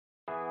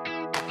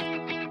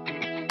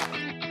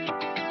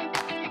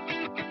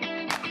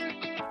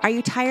Are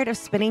you tired of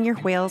spinning your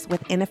wheels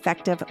with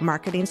ineffective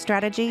marketing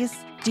strategies?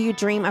 Do you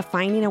dream of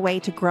finding a way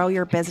to grow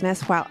your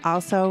business while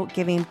also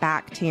giving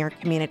back to your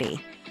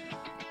community?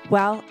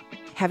 Well,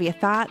 have you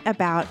thought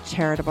about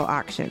charitable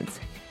auctions?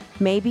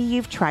 Maybe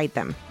you've tried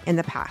them in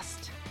the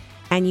past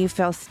and you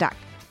feel stuck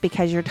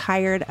because you're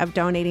tired of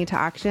donating to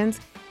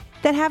auctions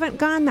that haven't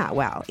gone that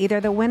well. Either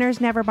the winners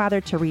never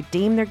bothered to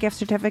redeem their gift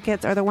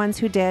certificates, or the ones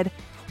who did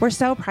were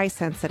so price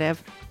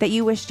sensitive that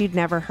you wished you'd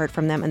never heard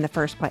from them in the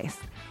first place.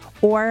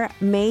 Or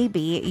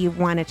maybe you've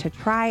wanted to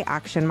try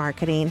auction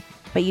marketing,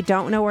 but you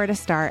don't know where to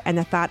start, and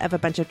the thought of a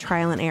bunch of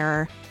trial and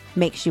error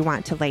makes you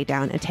want to lay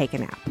down and take a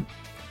nap.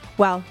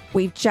 Well,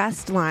 we've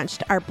just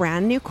launched our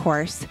brand new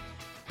course,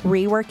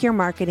 Rework Your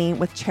Marketing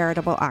with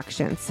Charitable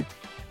Auctions.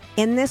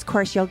 In this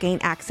course, you'll gain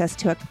access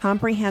to a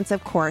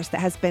comprehensive course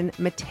that has been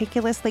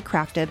meticulously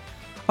crafted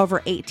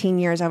over 18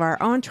 years of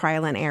our own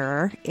trial and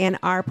error in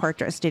our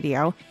portrait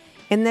studio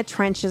in the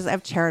trenches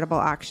of charitable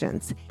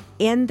auctions.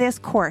 In this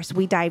course,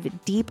 we dive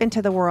deep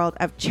into the world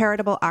of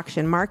charitable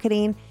auction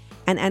marketing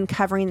and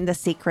uncovering the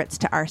secrets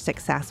to our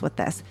success with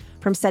this.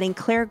 From setting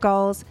clear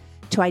goals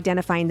to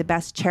identifying the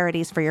best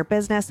charities for your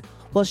business,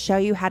 we'll show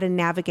you how to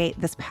navigate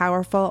this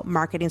powerful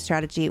marketing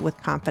strategy with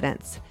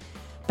confidence.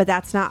 But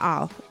that's not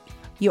all.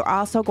 You're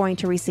also going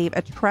to receive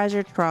a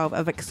treasure trove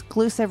of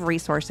exclusive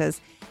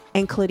resources,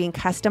 including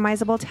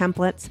customizable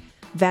templates,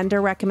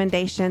 vendor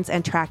recommendations,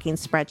 and tracking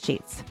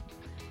spreadsheets.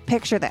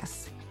 Picture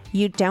this.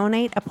 You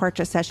donate a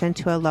portrait session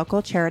to a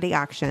local charity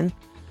auction.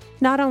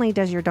 Not only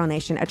does your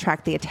donation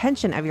attract the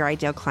attention of your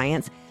ideal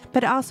clients,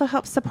 but it also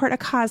helps support a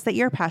cause that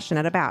you're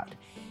passionate about.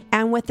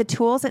 And with the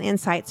tools and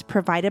insights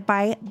provided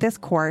by this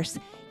course,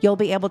 you'll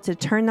be able to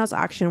turn those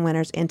auction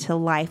winners into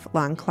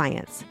lifelong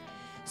clients.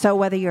 So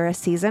whether you're a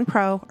seasoned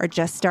pro or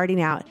just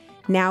starting out,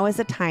 now is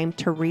the time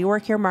to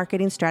rework your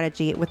marketing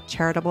strategy with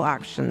charitable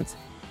auctions.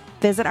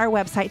 Visit our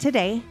website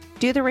today,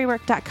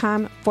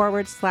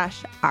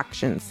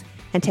 dotherework.com/auctions,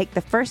 and take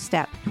the first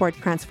step toward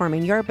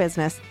transforming your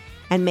business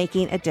and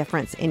making a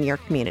difference in your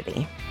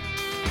community.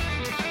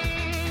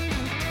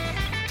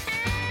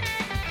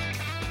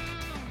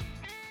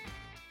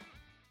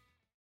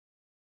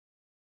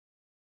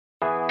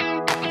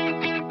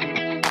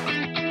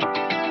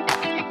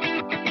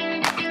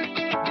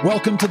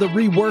 Welcome to The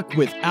Rework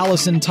with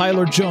Allison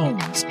Tyler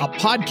Jones, a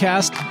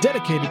podcast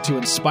dedicated to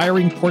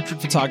inspiring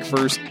portrait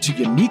photographers to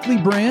uniquely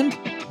brand,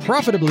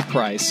 profitably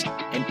price,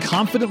 and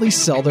confidently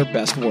sell their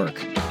best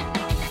work.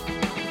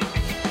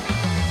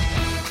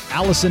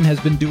 Allison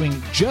has been doing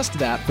just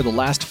that for the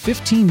last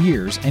 15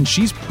 years, and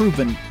she's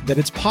proven that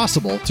it's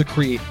possible to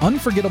create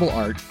unforgettable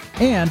art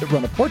and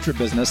run a portrait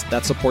business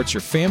that supports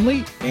your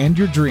family and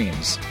your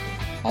dreams.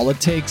 All it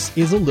takes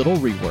is a little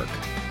rework.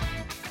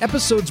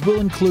 Episodes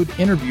will include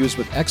interviews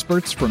with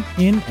experts from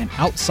in and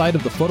outside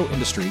of the photo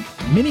industry,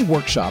 mini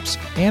workshops,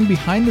 and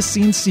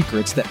behind-the-scenes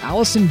secrets that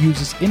Allison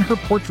uses in her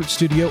portrait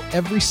studio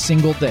every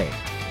single day.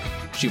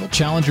 She will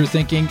challenge your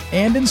thinking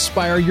and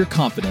inspire your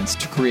confidence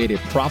to create a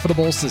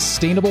profitable,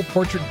 sustainable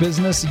portrait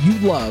business you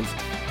love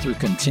through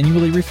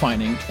continually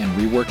refining and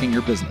reworking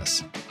your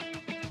business.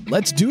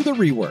 Let's do the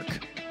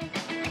rework.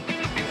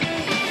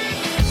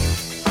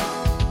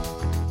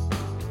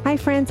 Hi,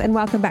 friends, and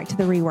welcome back to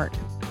The Rework.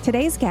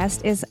 Today's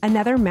guest is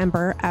another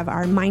member of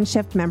our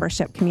Mindshift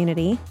membership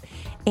community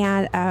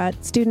and a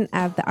student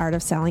of the art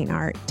of selling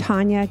art,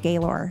 Tania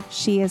Gaylor.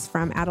 She is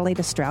from Adelaide,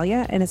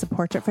 Australia, and is a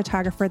portrait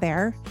photographer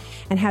there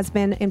and has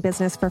been in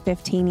business for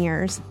 15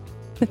 years.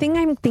 The thing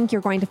I think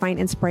you're going to find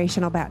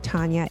inspirational about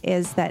Tania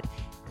is that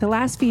the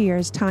last few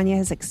years, Tania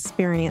has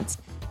experienced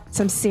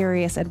some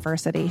serious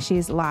adversity.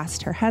 She's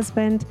lost her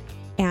husband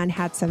and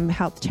had some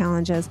health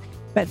challenges,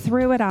 but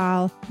through it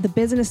all, the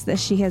business that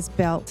she has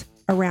built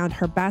around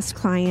her best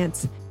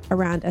clients,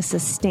 around a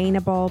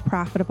sustainable,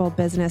 profitable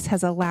business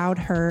has allowed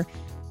her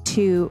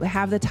to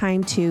have the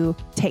time to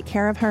take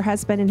care of her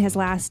husband in his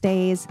last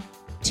days,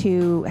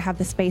 to have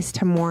the space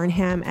to mourn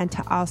him, and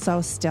to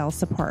also still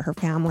support her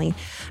family.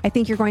 I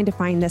think you're going to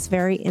find this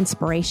very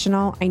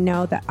inspirational. I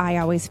know that I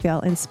always feel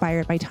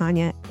inspired by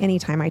Tania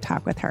anytime I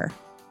talk with her.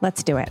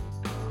 Let's do it.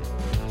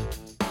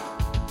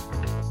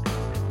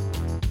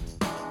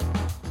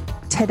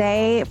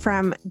 Today,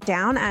 from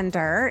down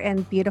under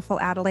in beautiful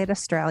Adelaide,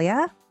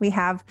 Australia, we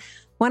have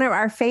one of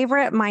our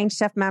favorite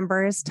Mindshift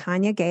members,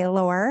 Tania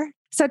Gaylor.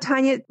 So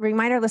Tania,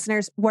 remind our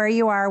listeners where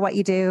you are, what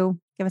you do.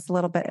 Give us a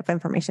little bit of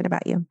information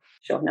about you.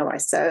 Sure, no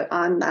worries. So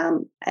I'm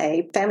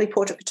a family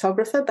portrait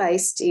photographer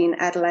based in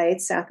Adelaide,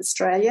 South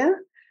Australia.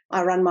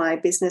 I run my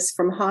business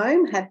from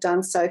home, have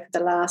done so for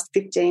the last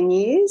 15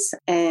 years.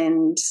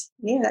 And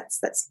yeah,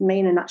 that's me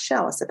in a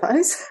nutshell, I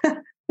suppose.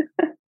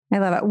 I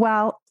love it.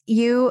 Well,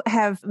 you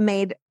have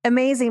made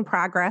amazing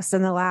progress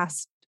in the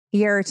last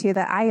year or two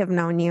that I have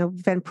known you.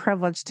 I've been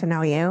privileged to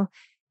know you.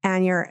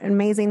 And you're an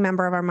amazing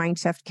member of our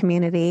Mindshift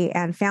community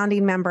and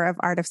founding member of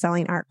Art of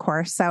Selling Art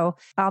course. So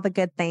all the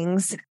good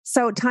things.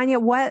 So Tania,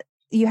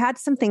 you had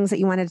some things that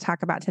you wanted to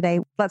talk about today.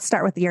 Let's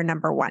start with your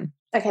number one.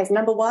 Okay, so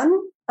number one,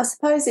 I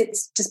suppose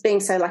it's just being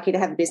so lucky to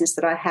have a business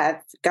that I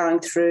have, going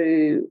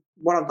through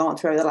what I've gone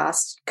through over the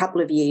last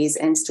couple of years,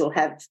 and still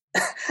have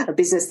a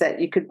business that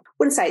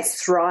wouldn't say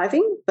it's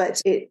thriving, but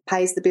it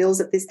pays the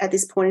bills at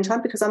this point in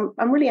time, because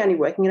I'm really only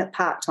working in it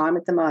part-time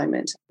at the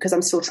moment, because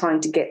I'm still trying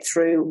to get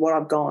through what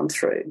I've gone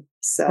through.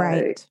 So,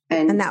 right.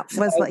 And that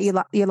was what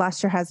you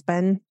lost your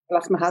husband. I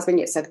lost my husband,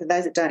 yes. So for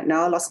those that don't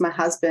know, I lost my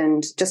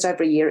husband just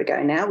over a year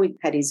ago now. We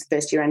had his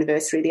first year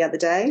anniversary the other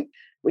day,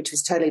 which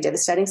was totally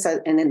devastating. So,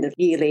 and then the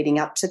year leading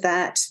up to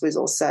that was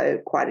also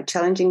quite a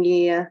challenging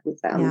year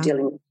with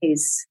dealing with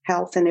his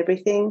health and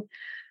everything.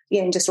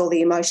 Yeah, and just all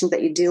the emotions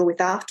that you deal with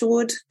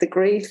afterward, the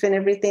grief and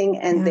everything.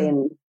 And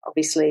then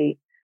obviously,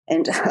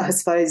 and I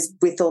suppose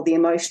with all the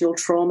emotional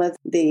trauma,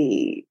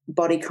 the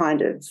body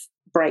kind of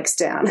breaks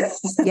down.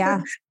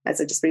 Yeah.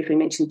 As I just briefly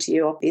mentioned to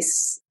you off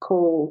this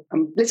call,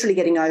 I'm literally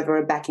getting over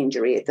a back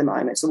injury at the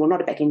moment. So, well, not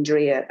a back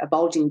injury, a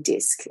bulging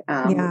disc,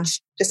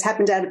 which just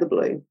happened out of the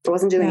blue. I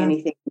wasn't doing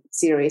anything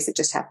serious. It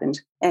just happened.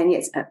 And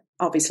yes,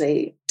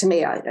 obviously to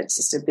me, it's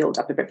just a build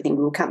up of everything.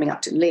 We were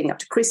leading up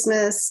to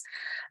Christmas,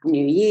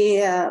 New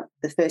Year,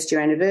 the first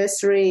year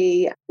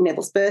anniversary,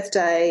 Neville's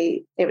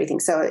birthday, everything.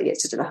 So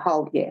it's just a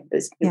whole,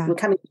 we're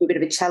coming to a bit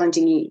of a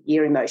challenging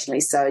year emotionally.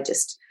 So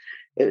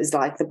it was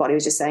like the body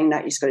was just saying, no,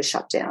 you just got to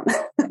shut down.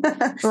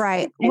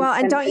 Right.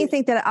 And don't you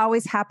think that it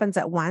always happens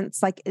at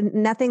once? Like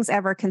nothing's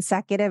ever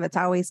consecutive. It's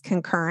always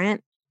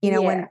concurrent,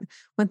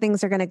 when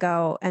things are going to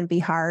go and be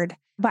hard.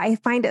 But I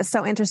find it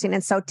so interesting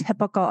and so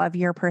typical of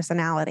your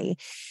personality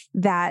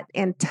that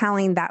in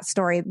telling that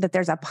story, that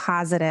there's a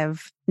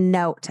positive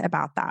note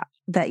about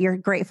that you're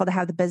grateful to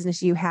have the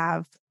business you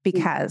have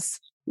because.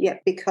 Yeah,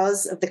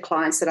 because of the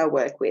clients that I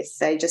work with.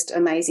 They're just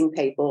amazing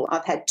people.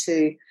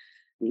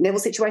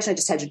 Neville's situation, I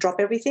just had to drop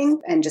everything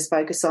and just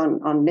focus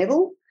on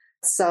Neville.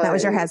 So that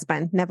was your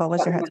husband. Neville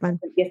was your husband.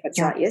 Yes,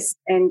 that's right. Yes.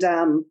 And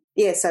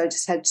so I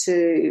just had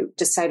to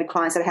just say to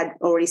clients that I had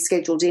already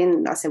scheduled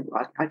in, I said,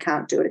 I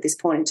can't do it at this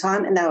point in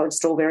time. And they were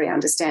just all very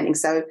understanding.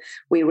 So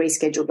we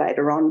rescheduled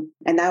later on,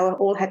 and they were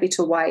all happy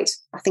to wait.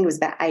 I think it was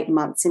about 8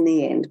 months in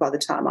the end by the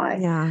time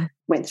I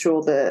went through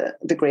all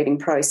the grieving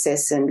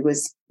process and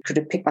could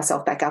have picked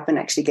myself back up and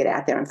actually get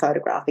out there and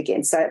photograph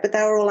again. So, but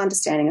they were all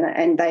understanding,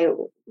 and they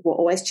were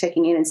always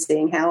checking in and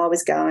seeing how I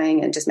was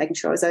going and just making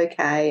sure I was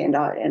okay. And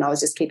I was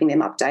just keeping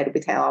them updated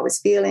with how I was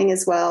feeling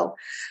as well.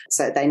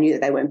 So they knew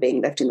that they weren't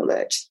being left in the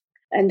lurch.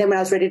 And then when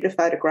I was ready to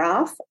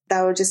photograph,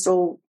 they were just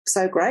all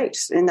so great.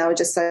 And they were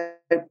just so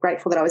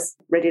grateful that I was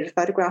ready to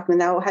photograph them,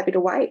 and they were happy to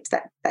wait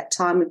that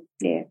time,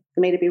 for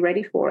me to be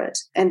ready for it.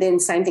 And then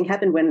same thing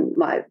happened when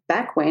my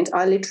back went.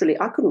 I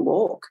couldn't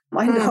walk.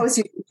 I was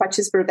using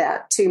crutches for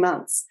about 2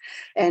 months,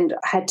 and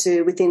I had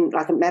to, within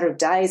like a matter of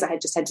days, I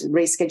had to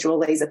reschedule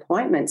all these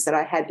appointments that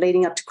I had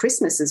leading up to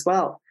Christmas as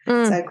well.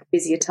 So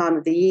busier time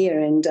of the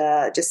year, and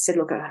just said,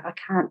 look, I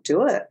can't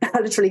do it. I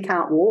literally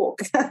can't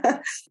walk.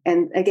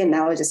 And again, they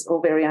were just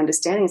all very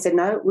understanding and said,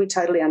 no, we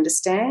totally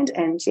understand.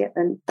 And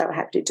and they were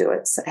happy to do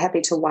it, so happy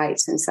to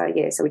wait. And so,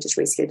 so we just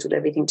rescheduled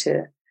everything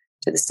to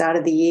the start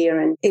of the year.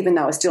 And even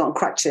though I was still on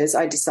crutches,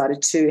 I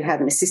decided to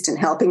have an assistant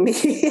helping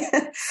me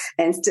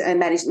and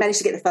managed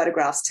to get the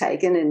photographs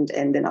taken.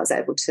 And then I was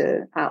able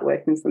to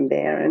artwork them from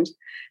there and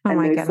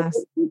move forward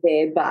from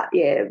there. But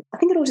I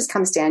think it all just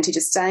comes down to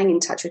just staying in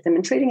touch with them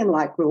and treating them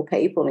like real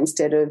people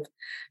instead of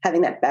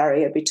having that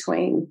barrier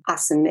between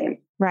us and them.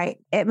 Right.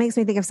 It makes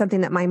me think of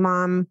something that my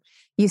mom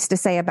used to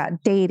say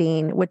about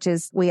dating, which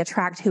is we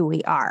attract who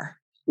we are.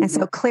 And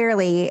so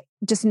clearly,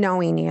 just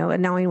knowing you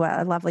and knowing what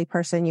a lovely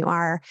person you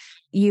are,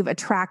 you've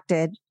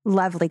attracted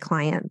lovely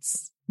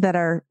clients that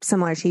are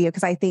similar to you.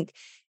 Because I think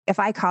if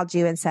I called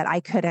you and said I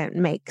couldn't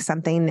make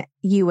something,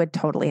 you would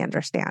totally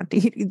understand.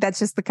 That's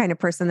just the kind of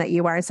person that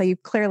you are. So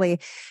you've clearly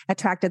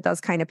attracted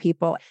those kind of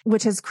people,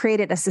 which has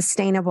created a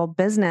sustainable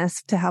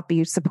business to help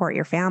you support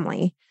your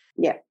family.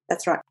 Yeah,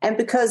 that's right. And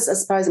because I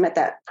suppose I'm at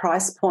that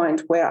price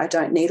point where I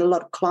don't need a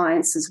lot of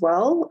clients as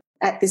well.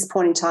 At this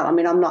point in time, I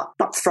mean, I'm not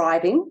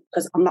thriving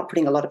because I'm not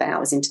putting a lot of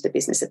hours into the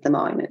business at the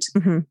moment,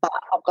 but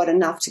I've got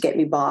enough to get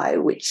me by,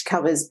 which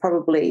covers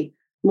probably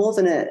more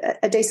than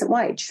a decent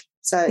wage.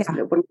 So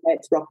I wouldn't say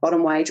it's rock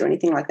bottom wage or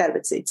anything like that,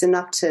 but it's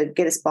enough to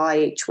get us by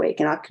each week.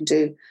 And I could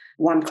do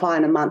one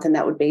client a month and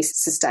that would be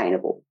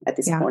sustainable at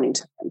this point in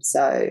time.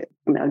 So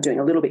I mean, I'm doing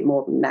a little bit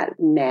more than that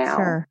now.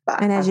 Sure.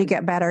 But and as you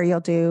get better,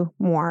 you'll do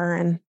more.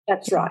 And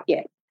that's right.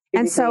 Yeah.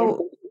 And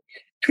so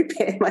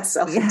prepare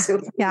myself until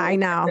I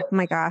know. Oh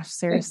my gosh,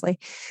 seriously.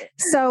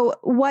 So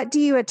what do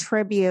you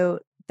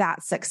attribute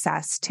that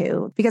success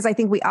to? Because I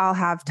think we all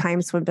have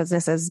times when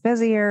business is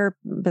busier,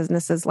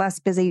 business is less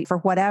busy for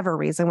whatever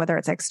reason, whether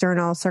it's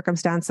external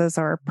circumstances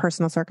or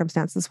personal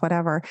circumstances,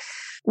 whatever.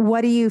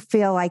 What do you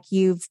feel like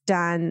you've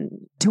done?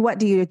 To what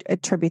do you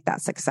attribute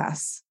that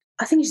success?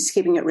 I think just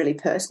keeping it really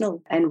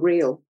personal and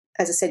real.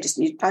 As I said,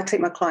 I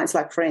treat my clients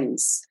like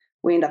friends.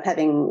 We end up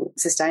having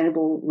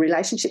sustainable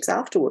relationships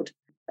afterward.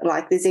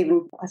 Like I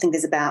think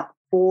there's about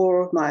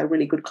 4 of my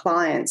really good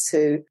clients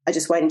who are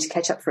just waiting to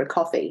catch up for a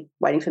coffee,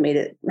 waiting for me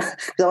to, because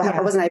I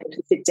wasn't able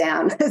to sit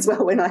down as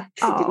well when I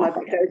did my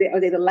back. I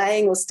was either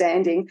laying or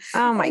standing.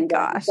 Oh my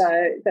gosh.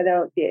 So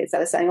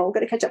they're saying, oh, we've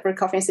got to catch up for a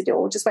coffee. I said,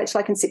 oh, just wait till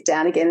I can sit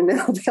down again and then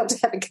I'll be able to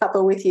have a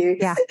cuppa with you.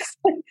 Yeah.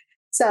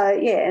 So,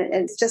 yeah, and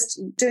it's just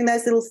doing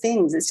those little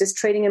things. It's just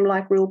treating them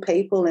like real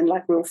people and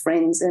like real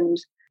friends, and,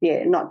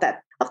 yeah, not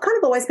that. I've kind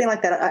of always been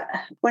like that.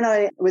 When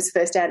I was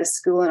first out of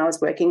school and I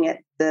was working at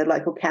the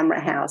local camera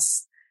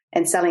house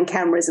and selling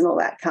cameras and all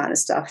that kind of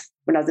stuff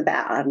when I was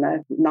about,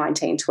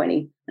 19,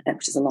 20,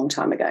 which is a long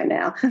time ago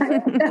now,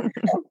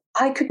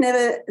 I could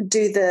never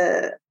do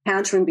the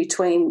counter in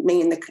between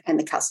me and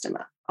the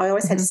customer. I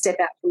always had to step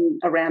out from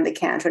around the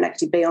counter and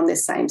actually be on the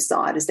same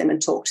side as them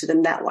and talk to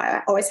them that way.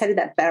 I always had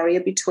that barrier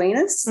between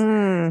us.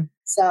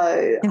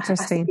 So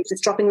interesting. I think it's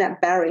just dropping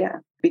that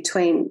barrier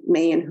between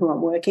me and who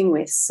I'm working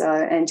with. So,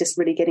 and just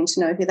really getting to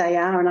know who they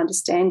are and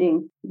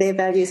understanding their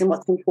values and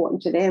what's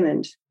important to them.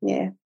 And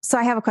yeah. So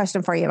I have a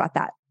question for you about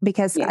that,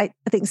 because I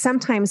think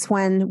sometimes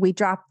when we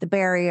drop the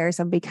barriers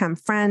and become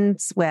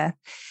friends with,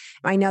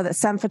 I know that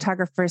some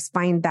photographers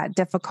find that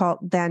difficult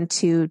then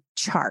to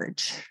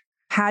charge.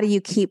 How do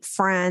you keep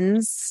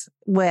friends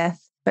with,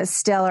 but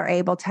still are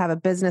able to have a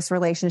business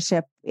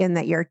relationship in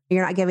that you're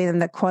not giving them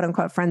the quote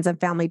unquote friends and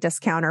family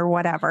discount or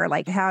whatever?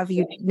 Like, how have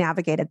you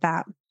navigated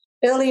that?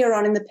 Earlier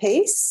on in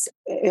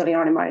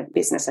my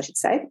business, I should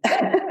say,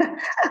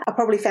 I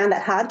probably found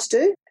that hard to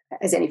do,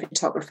 as any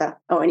photographer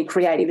or any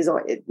creative.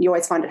 You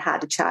always find it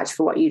hard to charge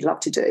for what you love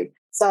to do.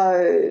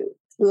 So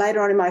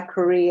later on in my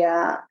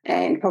career,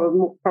 and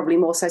probably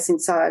more so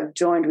since I've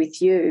joined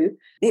with you,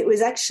 it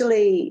was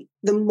actually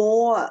the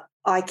more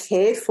I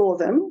cared for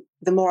them,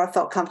 the more I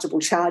felt comfortable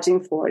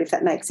charging for it, if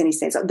that makes any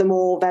sense. The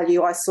more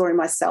value I saw in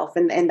myself,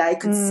 and they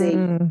could see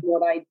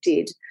what I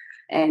did.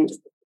 And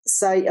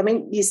so, I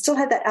mean, you still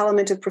have that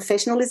element of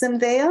professionalism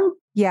there.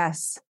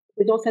 Yes.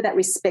 There's also that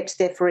respect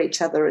there for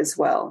each other as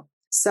well.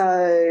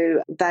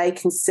 So they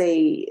can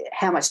see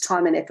how much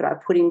time and effort I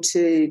put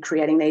into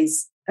creating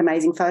these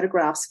amazing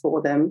photographs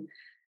for them,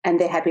 and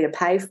they're happy to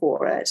pay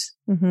for it.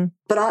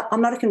 But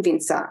I'm not a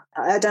convincer.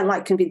 I don't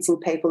like convincing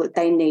people that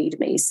they need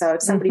me. So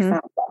if somebody finds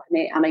out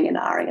me umming and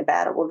ahhing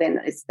about it, well,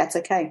 then that's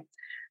okay.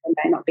 They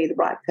may not be the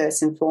right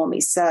person for me.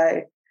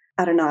 So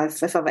I don't know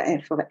if I've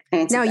answered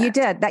No,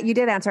 that. you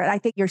did answer it. I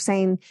think you're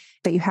saying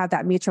that you have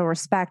that mutual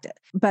respect,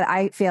 but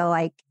I feel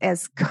like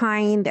as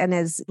kind and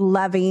as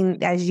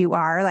loving as you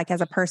are, like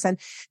as a person,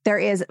 there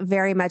is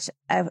very much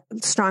a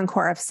strong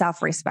core of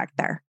self-respect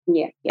there.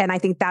 Yeah. And I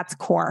think that's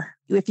core.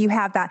 If you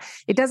have that,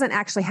 it doesn't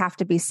actually have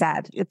to be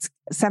said. It's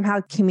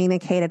somehow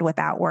communicated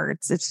without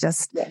words. It's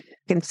just you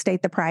can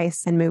state the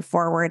price and move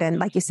forward. And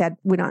like you said,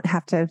 we don't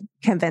have to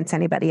convince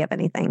anybody of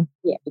anything.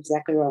 Yeah,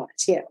 exactly right.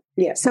 Yeah.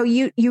 Yeah. So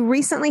you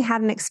recently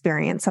had an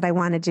experience that I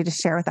wanted you to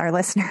share with our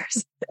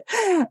listeners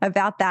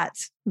about that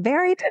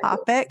very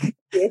topic,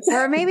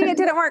 or maybe it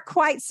didn't work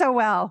quite so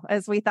well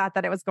as we thought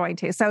that it was going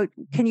to. So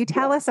can you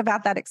tell us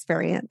about that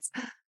experience?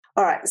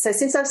 All right. So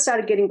since I've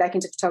started getting back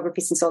into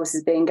photography, since all this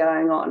has been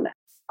going on,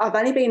 I've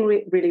only been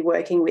really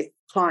working with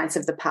clients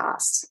of the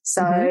past.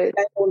 So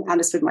they all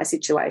understood my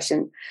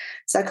situation.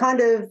 So I kind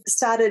of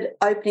started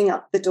opening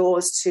up the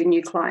doors to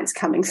new clients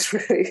coming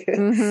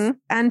through.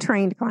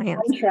 Untrained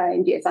clients.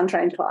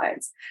 Untrained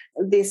clients.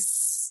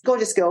 This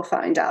gorgeous girl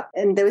phoned up,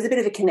 and there was a bit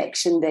of a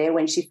connection there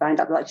when she phoned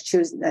up. Like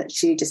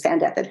she just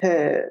found out that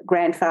her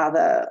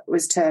grandfather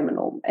was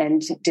terminal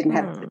and didn't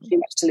have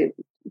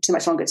too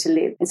much longer to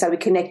live. And so we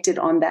connected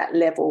on that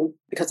level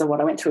because of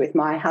what I went through with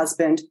my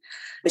husband.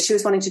 But she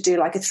was wanting to do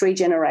like it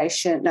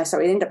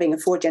ended up being a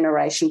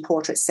 4-generation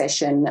portrait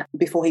session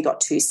before he got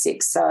too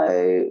sick.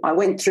 So I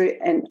went through,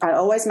 and I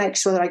always make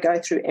sure that I go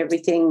through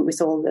everything with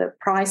all the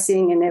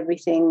pricing and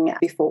everything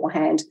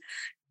beforehand.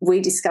 We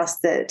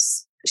discussed that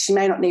she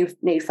may not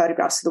need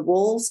photographs of the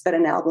walls, but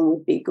an album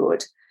would be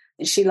good.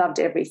 She loved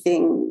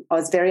everything. I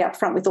was very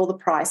upfront with all the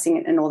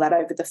pricing and all that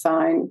over the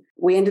phone.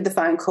 We ended the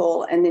phone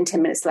call, and then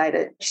 10 minutes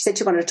later, she said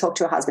she wanted to talk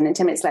to her husband, and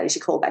 10 minutes later she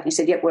called back and she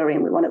said, yep, we're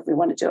in. We want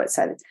to do it.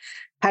 So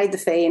paid the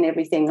fee and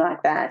everything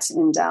like that.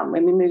 And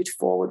when we moved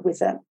forward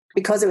with it,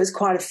 because there was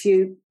quite a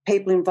few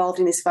people involved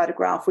in this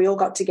photograph, we all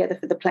got together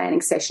for the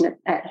planning session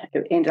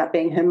it ended up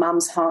being her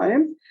mum's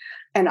home.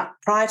 And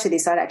prior to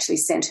this, I'd actually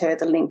sent her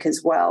the link as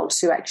well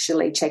to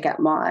actually check out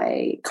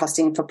my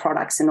costing for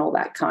products and all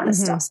that kind of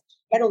stuff.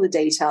 Had all the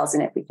details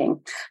and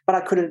everything, but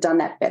I could have done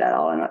that better,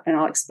 and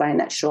I'll explain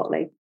that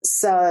shortly.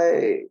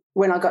 So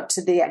when I got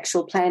to the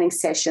actual planning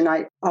session,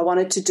 I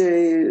wanted to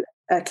do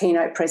a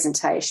keynote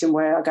presentation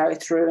where I go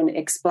through and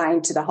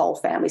explain to the whole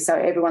family so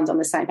everyone's on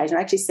the same page. And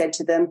I actually said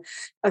to them,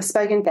 I've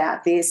spoken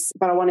about this,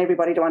 but I want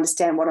everybody to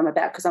understand what I'm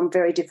about because I'm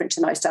very different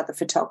to most other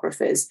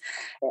photographers,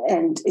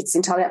 and it's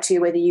entirely up to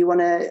you whether you want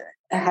to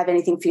have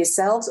anything for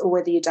yourselves or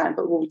whether you don't,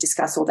 but we'll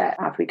discuss all that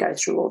after we go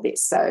through all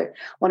this. So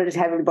wanted to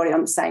have everybody on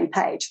the same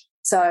page.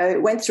 So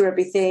went through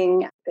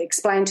everything,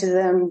 explained to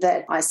them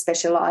that I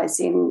specialise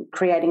in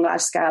creating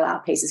large-scale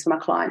art pieces for my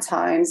clients'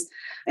 homes,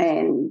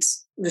 and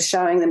was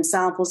showing them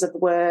samples of the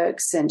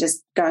works and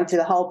just going through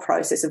the whole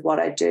process of what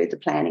I do, the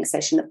planning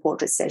session, the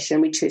portrait session.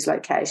 We choose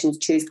locations,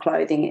 choose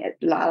clothing,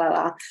 la, la,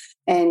 la.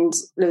 And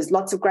there was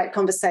lots of great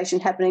conversation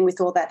happening with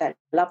all that. They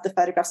loved the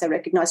photographs. They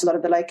recognised a lot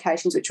of the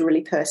locations, which were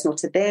really personal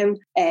to them,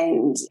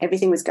 and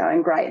everything was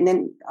going great. And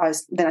then I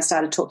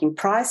started talking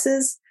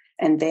prices,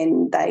 and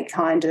then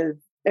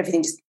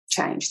everything just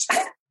changed.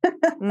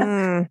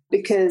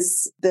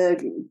 Because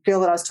the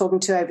girl that I was talking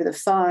to over the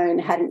phone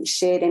hadn't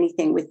shared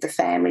anything with the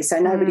family. So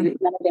none of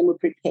them were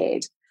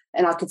prepared.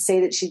 And I could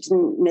see that she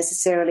didn't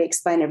necessarily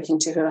explain everything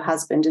to her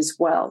husband as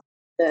well.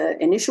 The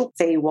initial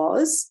fee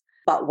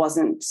but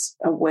wasn't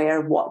aware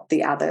of what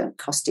the other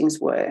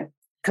costings were,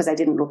 because they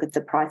didn't look at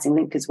the pricing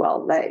link as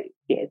well.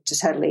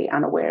 Just totally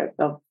unaware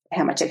of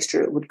how much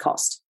extra it would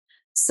cost.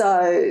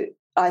 So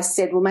I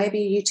said, well, maybe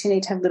you two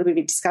need to have a little bit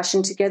of a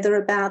discussion together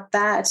about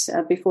that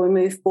before we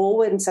move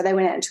forward. And so they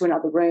went out into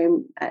another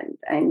room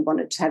and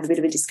wanted to have a bit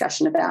of a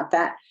discussion about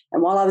that.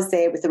 And while I was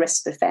there with the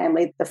rest of the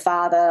family, the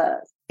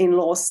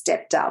father-in-law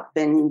stepped up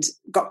and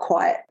got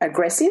quite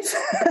aggressive,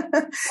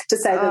 to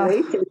say the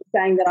least. He was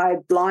saying that I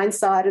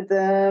blindsided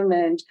them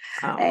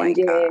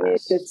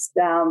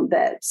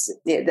that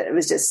it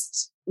was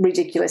just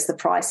ridiculous, the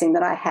pricing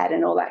that I had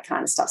and all that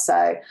kind of stuff.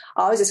 So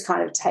I was just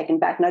kind of taken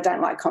back, and I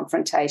don't like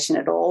confrontation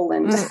at all.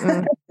 And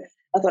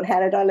I thought, how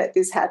did I let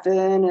this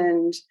happen?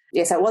 And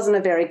so it wasn't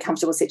a very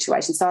comfortable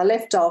situation. So I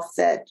left off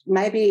that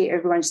maybe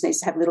everyone just needs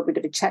to have a little bit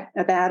of a chat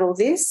about all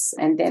this,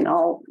 and then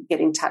I'll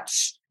get in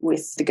touch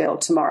with the girl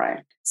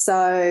tomorrow. So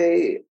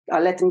I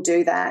let them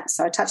do that.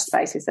 So I touched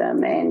base with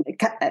them, and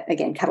cut a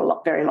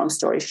very long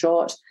story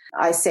short,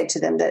 I said to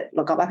them that,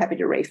 look, I'm happy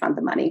to refund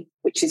the money,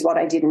 which is what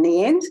I did in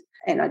the end.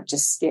 And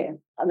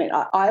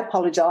I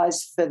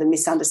apologised for the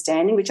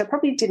misunderstanding, which I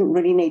probably didn't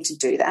really need to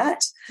do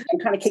that. I'm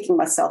kind of kicking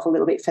myself a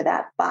little bit for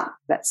that, but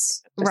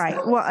that's right.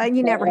 Well, and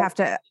you never have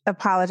to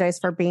apologise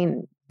for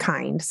being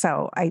kind.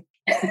 So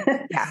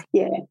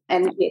yeah.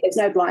 And there's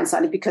no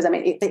blindsiding, because,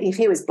 if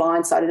he was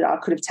blindsided, I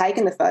could have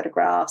taken the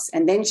photographs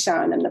and then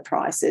shown them the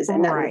prices,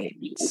 and that would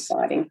be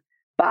blindsiding.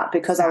 But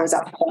because I was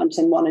upfront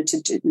and wanted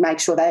to make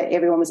sure that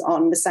everyone was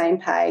on the same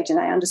page and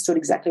they understood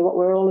exactly what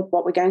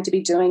we're going to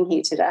be doing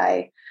here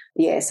today,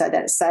 so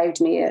that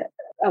saved me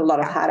a lot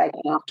of heartache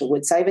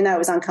afterwards. So even though it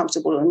was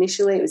uncomfortable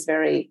initially, it was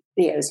very,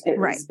 was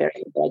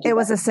very. It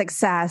was a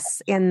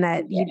success in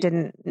that you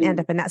didn't end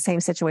up in that same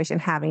situation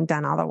having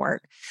done all the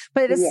work.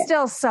 But it is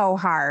still so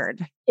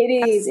hard. It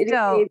is.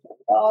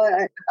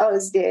 Oh, I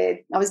was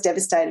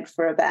devastated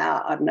for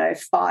about,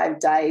 5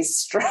 days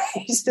straight.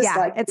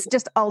 It's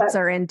just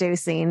ulcer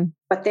inducing.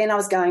 But then I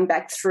was going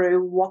back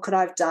through what could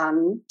I have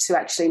done to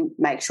actually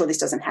make sure this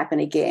doesn't happen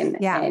again.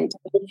 Yeah. And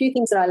a few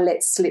things that I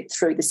let slip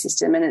through the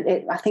system.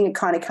 And I think it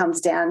kind of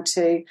comes down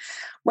to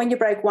when you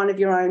break one of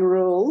your own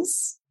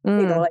rules,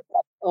 it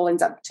all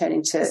ends up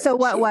turning to. So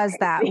what was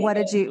that? What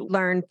did you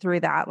learn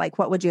through that? Like,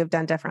 what would you have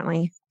done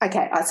differently?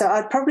 Okay. So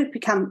I'd probably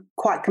become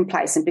quite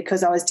complacent,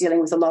 because I was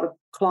dealing with a lot of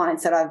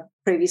clients that I've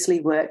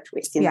previously worked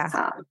with in the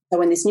past. So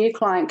when this new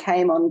client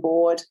came on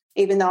board,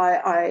 even though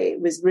I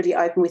was really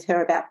open with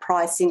her about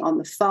pricing on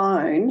the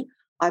phone,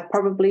 I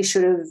probably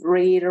should have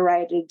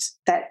reiterated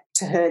that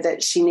to her,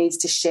 that she needs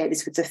to share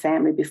this with the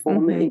family before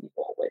moving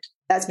forward.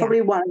 That's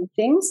probably one of the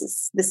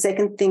things. The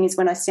second thing is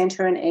when I sent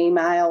her an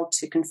email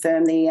to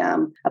confirm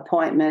the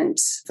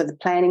appointment for the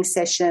planning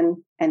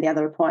session and the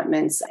other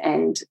appointments,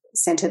 and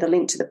sent her the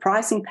link to the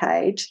pricing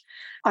page,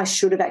 I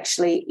should have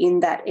actually, in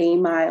that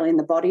email, in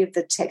the body of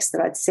the text that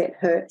I'd sent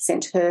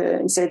her,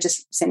 instead of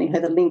just sending her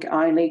the link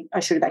only, I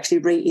should have actually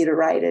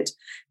reiterated,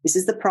 this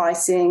is the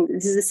pricing,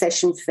 this is the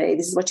session fee,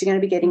 this is what you're going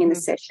to be getting in the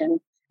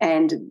session,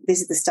 and this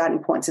is the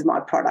starting points of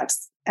my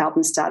products.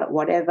 Albums start at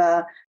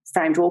whatever,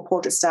 framed wall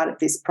portraits start at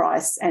this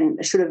price, and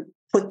I should have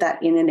put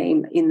that in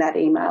that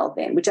email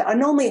then, which I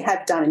normally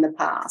have done in the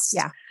past.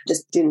 Yeah.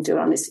 Just didn't do it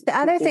on this. The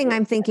other thing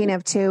I'm thinking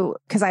of too,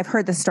 because I've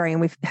heard the story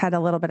and we've had a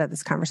little bit of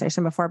this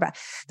conversation before, but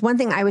one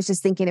thing I was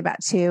just thinking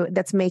about too,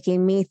 that's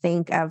making me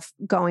think of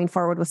going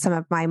forward with some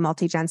of my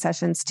multi-gen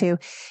sessions too,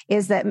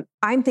 is that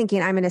I'm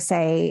thinking I'm going to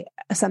say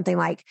something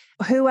like,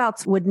 who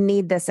else would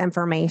need this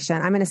information?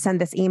 I'm going to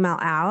send this email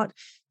out.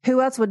 Who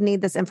else would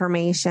need this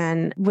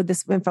information? Would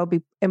this info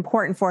be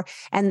important for?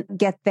 And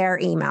get their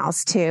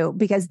emails too,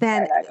 because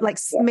then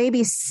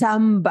maybe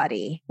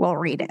somebody will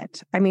read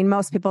it. I mean,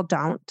 most people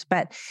don't,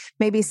 but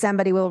maybe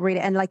somebody will read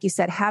it. And like you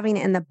said, having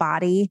it in the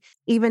body,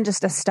 even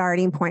just a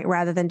starting point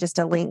rather than just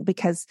a link,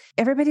 because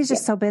everybody's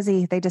just so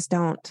busy. They just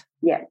don't.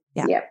 Yeah.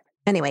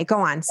 Anyway, go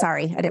on.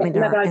 Sorry. I didn't mean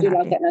to. No, but I do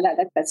like that. No,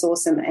 that's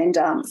awesome. And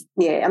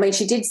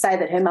she did say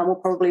that her mum will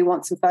probably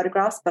want some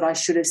photographs, but I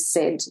should have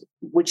said,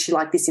 would she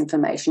like this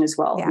information as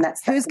well? Yeah. And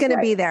that's who's going to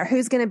be there?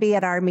 Who's going to be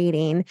at our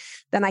meeting?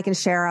 Then I can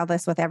share all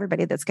this with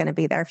everybody that's going to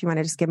be there. If you want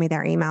to just give me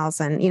their emails,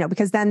 and,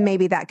 because then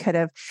maybe that could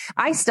have,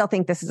 I still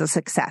think this is a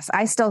success.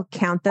 I still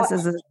count this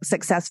as a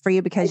success for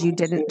you because you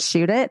didn't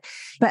shoot it,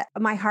 but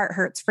my heart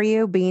hurts for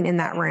you being in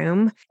that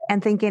room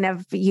and thinking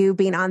of you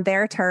being on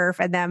their turf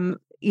and them,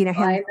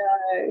 him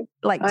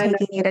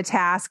taking you to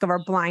task over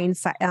blind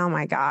side. Oh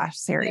my gosh,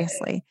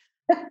 seriously.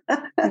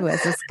 Who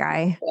is this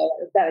guy?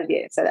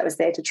 So that was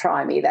there to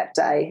try me that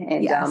day.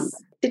 And yes.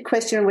 Did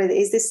question whether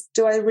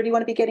do I really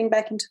want to be getting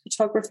back into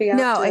photography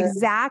after? No,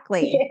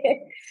 exactly.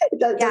 It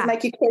does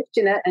make you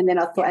question it. And then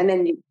I thought, and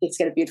then you just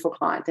get a beautiful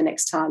client the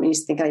next time and you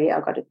just think, oh yeah,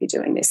 I've got to be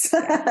doing this.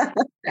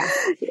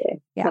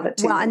 Yeah. Love it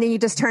too. Well, and then you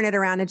just turn it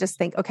around and just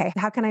think, okay,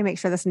 how can I make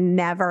sure this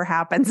never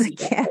happens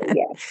again?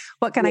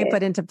 What can I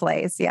put into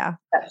place? Yeah.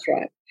 That's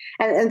right.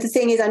 And the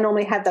thing is, I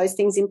normally have those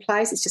things in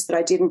place. It's just that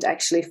I didn't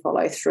actually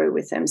follow through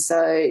with them.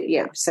 So,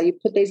 so you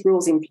put these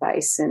rules in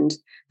place and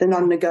the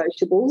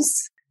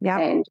non-negotiables. Yeah.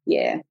 And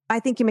I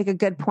think you make a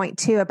good point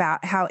too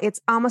about how it's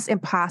almost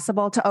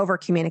impossible to over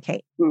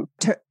communicate,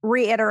 to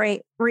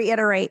reiterate.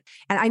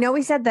 And I know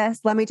we said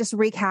this, let me just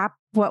recap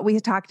what we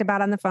talked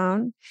about on the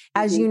phone.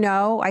 As you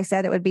know, I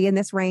said it would be in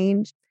this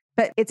range,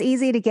 but it's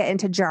easy to get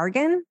into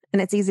jargon and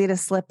it's easy to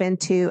slip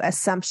into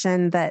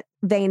assumption that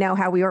they know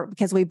how we work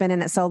because we've been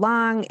in it so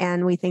long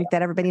and we think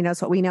that everybody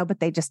knows what we know,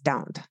 but they just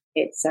don't.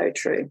 It's so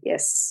true.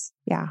 Yes.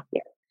 Yeah.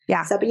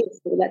 So, but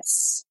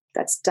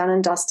that's done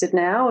and dusted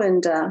now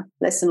and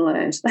lesson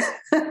learned.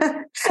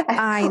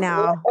 I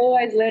know.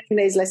 Always learning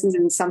these lessons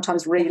and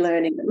sometimes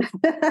relearning them.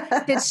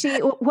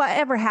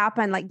 Whatever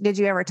happened? Like, did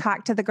you ever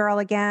talk to the girl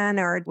again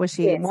or was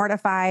she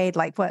mortified?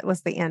 Like, what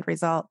was the end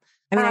result?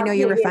 I mean, I know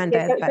you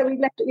refunded. So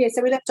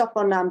we left off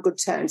on good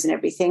terms and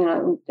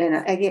everything.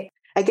 And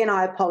again,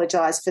 I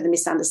apologise for the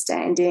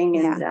misunderstanding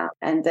and that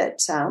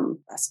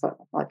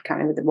I can't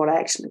remember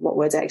what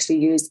words I actually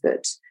used,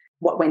 but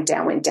what went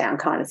down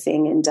kind of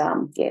thing.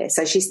 And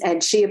so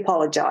she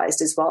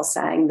apologised as well,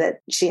 saying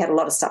that she had a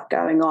lot of stuff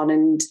going on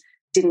and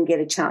didn't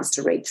get a chance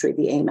to read through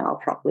the email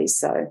properly.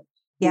 So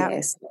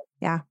it's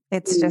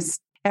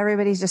just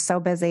everybody's just so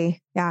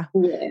busy. Yeah.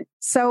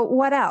 So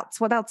what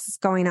else is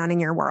going on in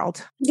your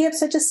world?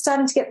 So just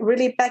starting to get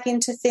really back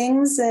into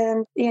things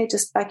and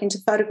just back into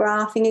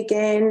photographing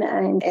again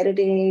and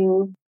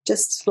editing.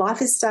 Just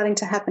life is starting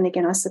to happen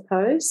again, I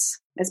suppose,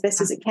 as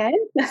best as it can.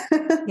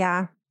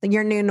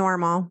 Your new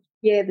normal.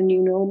 The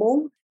new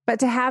normal.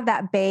 But to have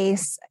that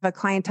base of a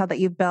clientele that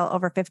you've built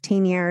over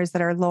 15 years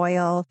that are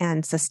loyal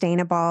and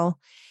sustainable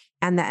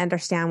and that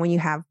understand when you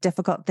have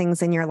difficult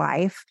things in your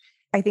life,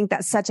 I think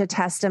that's such a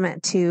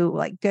testament to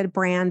like good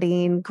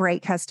branding,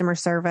 great customer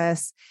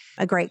service,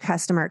 a great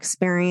customer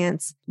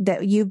experience,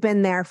 that you've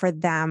been there for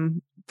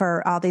them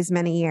for all these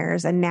many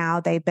years. And now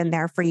they've been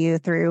there for you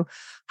through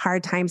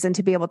hard times. And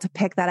to be able to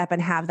pick that up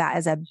and have that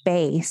as a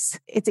base,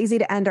 it's easy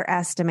to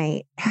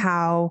underestimate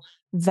how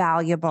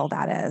valuable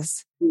that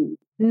is.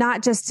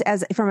 Not just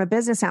as from a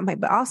business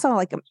standpoint, but also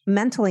like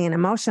mentally and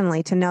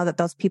emotionally to know that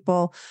those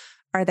people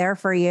are there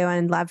for you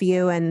and love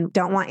you and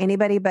don't want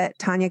anybody but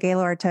Tania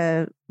Gaylor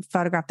to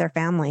photograph their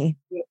family.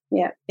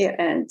 Yeah.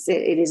 And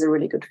it is a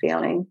really good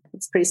feeling.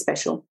 It's pretty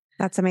special.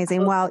 That's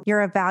amazing. Well,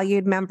 you're a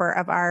valued member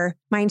of our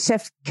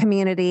Mindshift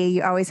community.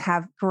 You always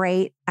have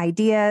great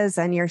ideas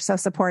and you're so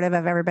supportive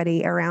of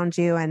everybody around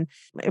you and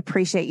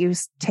appreciate you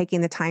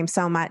taking the time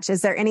so much.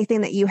 Is there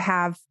anything that you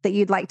have that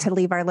you'd like to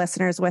leave our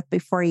listeners with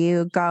before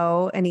you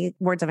go? Any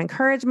words of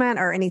encouragement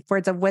or any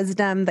words of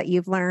wisdom that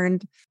you've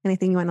learned?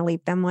 Anything you want to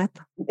leave them with?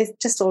 It's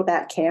just all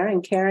about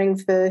caring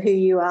for who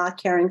you are,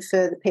 caring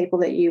for the people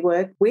that you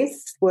work with,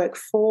 work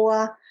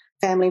for,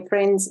 family,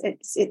 friends.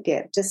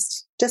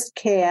 Just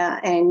care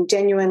and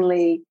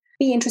genuinely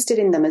be interested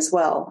in them as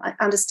well,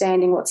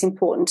 understanding what's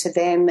important to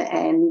them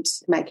and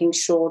making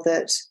sure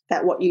that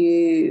what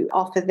you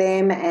offer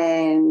them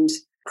and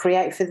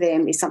create for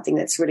them is something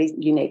that's really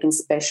unique and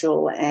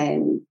special.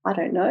 And I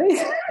don't know.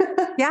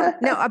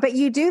 But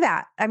you do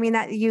that. I mean,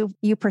 that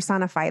you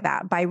personify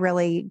that by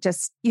really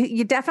just,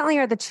 you definitely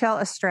are the chill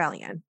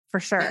Australian. For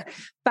sure.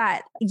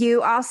 But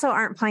you also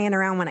aren't playing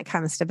around when it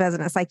comes to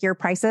business. Like your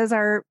prices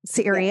are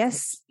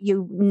serious.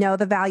 You know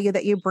the value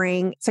that you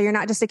bring. So you're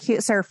not just a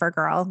cute surfer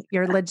girl.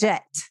 You're legit.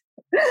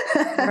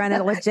 You're running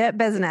a legit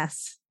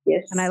business.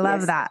 Yes. And I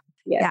love that.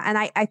 Yeah. And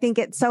I think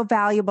it's so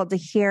valuable to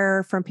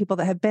hear from people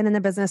that have been in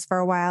the business for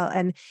a while.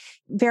 And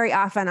very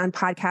often on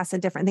podcasts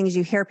and different things,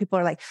 you hear people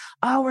are like,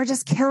 oh, we're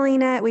just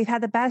killing it. We've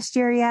had the best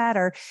year yet.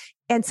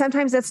 And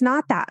sometimes it's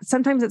not that.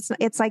 Sometimes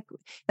it's like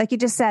you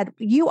just said,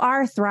 you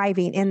are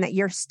thriving in that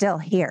you're still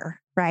here,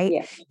 right?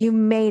 Yeah. You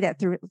made it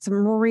through some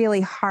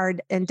really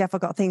hard and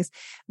difficult things,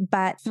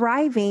 but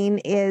thriving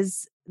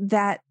is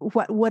that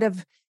what would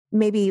have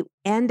maybe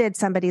ended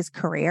somebody's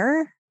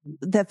career.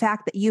 The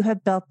fact that you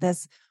have built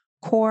this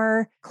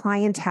core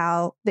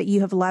clientele that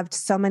you have loved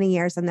so many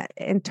years and that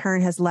in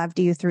turn has loved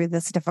you through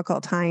this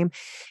difficult time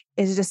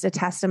is just a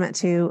testament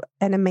to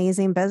an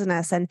amazing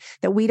business, and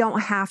that we don't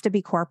have to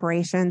be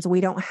corporations.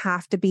 We don't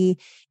have to be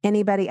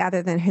anybody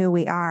other than who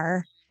we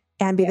are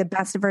and be the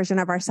best version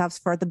of ourselves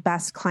for the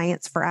best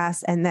clients for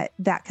us. And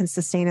that can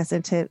sustain us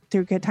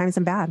through good times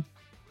and bad.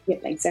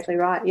 Yep, exactly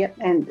right. Yep.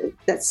 And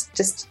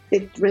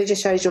it really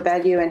just shows your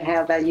value and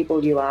how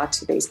valuable you are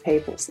to these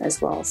people as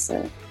well.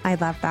 So I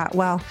love that.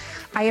 Well,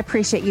 I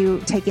appreciate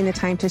you taking the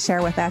time to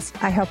share with us.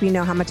 I hope you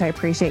know how much I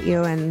appreciate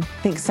you and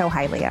think so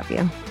highly of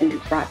you.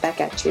 And right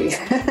back at you.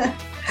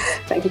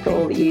 Thank you for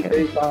all that you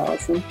do,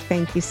 Alison.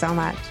 Thank you so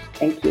much.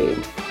 Thank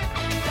you.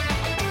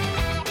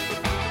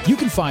 You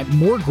can find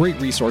more great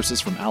resources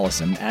from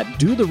Allison at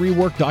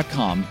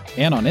dotherework.com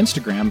and on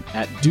Instagram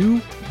at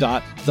do.the.rework.